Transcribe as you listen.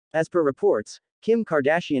As per reports, Kim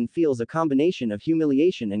Kardashian feels a combination of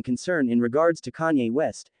humiliation and concern in regards to Kanye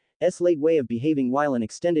West's late way of behaving while an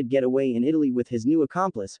extended getaway in Italy with his new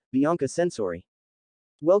accomplice, Bianca Censori.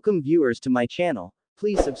 Welcome viewers to my channel.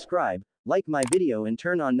 Please subscribe, like my video and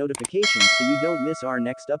turn on notifications so you don't miss our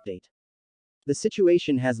next update. The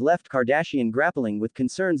situation has left Kardashian grappling with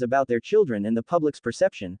concerns about their children and the public's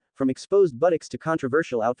perception, from exposed buttocks to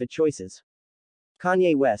controversial outfit choices.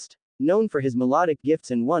 Kanye West, known for his melodic gifts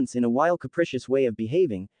and once-in-a-while capricious way of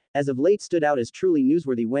behaving, as of late stood out as truly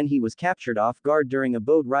newsworthy when he was captured off guard during a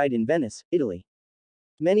boat ride in Venice, Italy.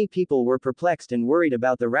 Many people were perplexed and worried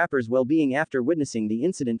about the rapper's well-being after witnessing the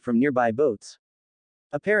incident from nearby boats.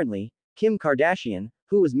 Apparently, Kim Kardashian,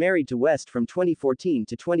 who was married to West from 2014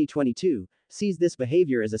 to 2022, sees this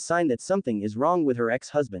behavior as a sign that something is wrong with her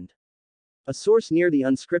ex-husband. A source near the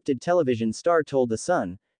unscripted television star told The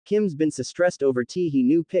Sun, "Kim's been so stressed over he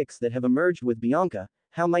new pics that have emerged with Bianca,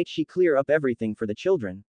 how might she clear up everything for the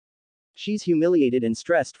children? She's humiliated and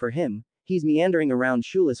stressed for him, he's meandering around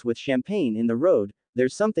shoeless with champagne in the road,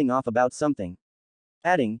 there's something off about something."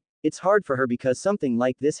 Adding, "It's hard for her because something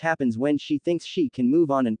like this happens when she thinks she can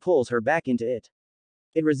move on and pulls her back into it.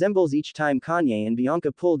 It resembles each time Kanye and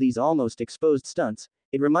Bianca pull these almost exposed stunts,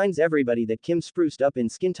 it reminds everybody that Kim spruced up in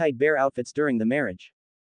skintight bare outfits during the marriage."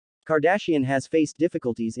 Kardashian has faced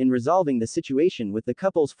difficulties in resolving the situation with the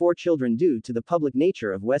couple's 4 children due to the public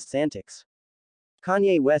nature of West's antics.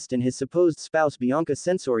 Kanye West and his supposed spouse Bianca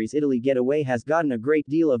Censori's Italy getaway has gotten a great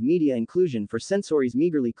deal of media inclusion for Censori's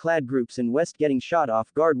meagerly clad groups and West getting shot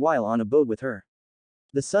off guard while on a boat with her.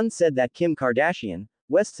 The Sun said that Kim Kardashian,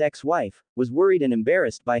 West's ex-wife, was worried and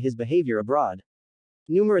embarrassed by his behavior abroad.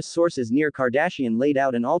 Numerous sources near Kardashian laid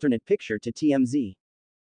out an alternate picture to TMZ.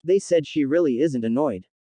 They said she really isn't annoyed.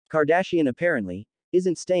 Kardashian apparently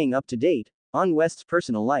isn't staying up to date on West's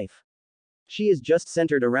personal life. She is just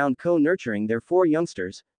centered around co-nurturing their 4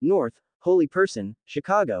 youngsters, North, Holy Person,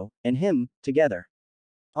 Chicago, and him, together.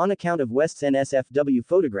 On account of West's NSFW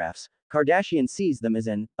photographs, Kardashian sees them as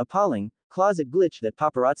an appalling closet glitch that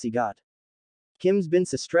paparazzi got. Kim's been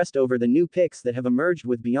so stressed over the new pics that have emerged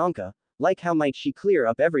with Bianca, like how might she clear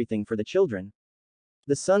up everything for the children?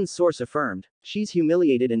 The Sun's source affirmed, "She's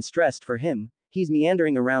humiliated and stressed for him, he's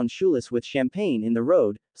meandering around shoeless with champagne in the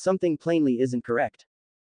road, something plainly isn't correct.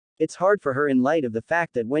 It's hard for her in light of the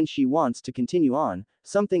fact that when she wants to continue on,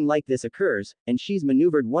 something like this occurs, and she's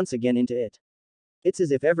maneuvered once again into it. It's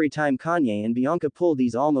as if every time Kanye and Bianca pull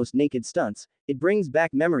these almost naked stunts, it brings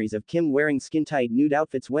back memories of Kim wearing skin-tight nude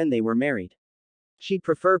outfits when they were married. She'd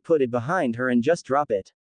prefer put it behind her and just drop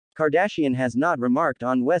it." Kardashian has not remarked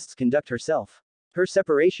on West's conduct herself. Her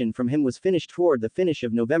separation from him was finished toward the finish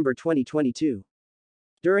of November 2022.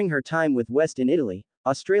 During her time with West in Italy,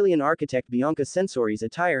 Australian architect Bianca Censori's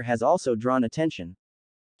attire has also drawn attention.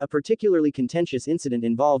 A particularly contentious incident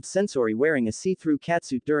involved Censori wearing a see-through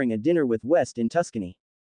catsuit during a dinner with West in Tuscany.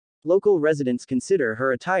 Local residents consider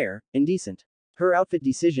her attire indecent. Her outfit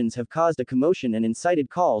decisions have caused a commotion and incited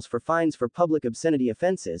calls for fines for public obscenity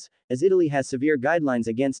offenses, as Italy has severe guidelines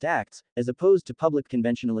against acts, as opposed to public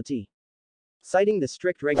conventionality. Citing the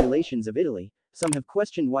strict regulations of Italy, some have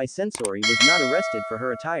questioned why Censori was not arrested for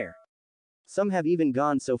her attire. Some have even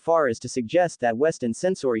gone so far as to suggest that West and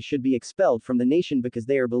Censori should be expelled from the nation because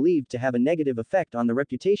they are believed to have a negative effect on the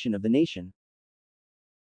reputation of the nation.